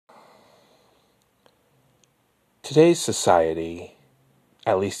Today's society,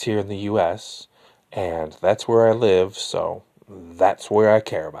 at least here in the U.S., and that's where I live, so that's where I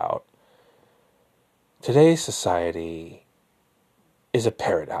care about. Today's society is a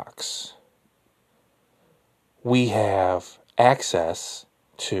paradox. We have access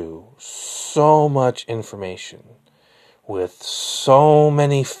to so much information with so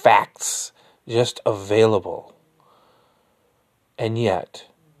many facts just available. And yet,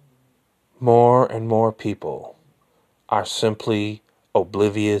 more and more people are simply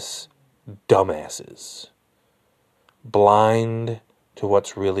oblivious dumbasses, blind to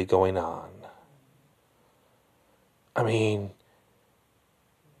what's really going on. I mean,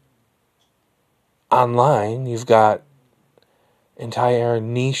 online you've got entire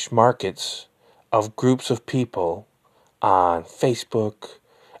niche markets of groups of people on Facebook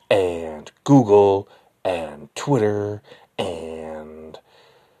and Google and Twitter and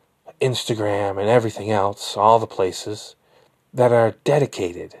Instagram and everything else, all the places that are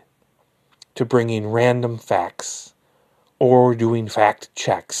dedicated to bringing random facts or doing fact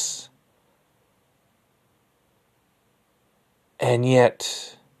checks. And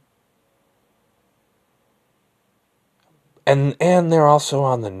yet, and they're also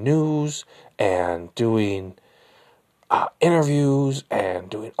on the news and doing interviews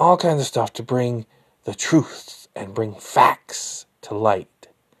and doing all kinds of stuff to bring the truth and bring facts to light.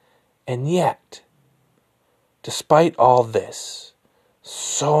 And yet, despite all this,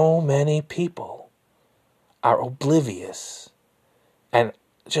 so many people are oblivious and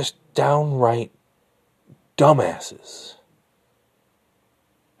just downright dumbasses.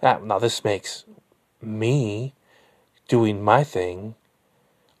 Now this makes me doing my thing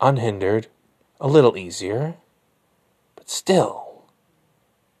unhindered a little easier, but still,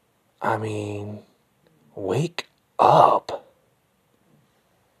 I mean, wake up.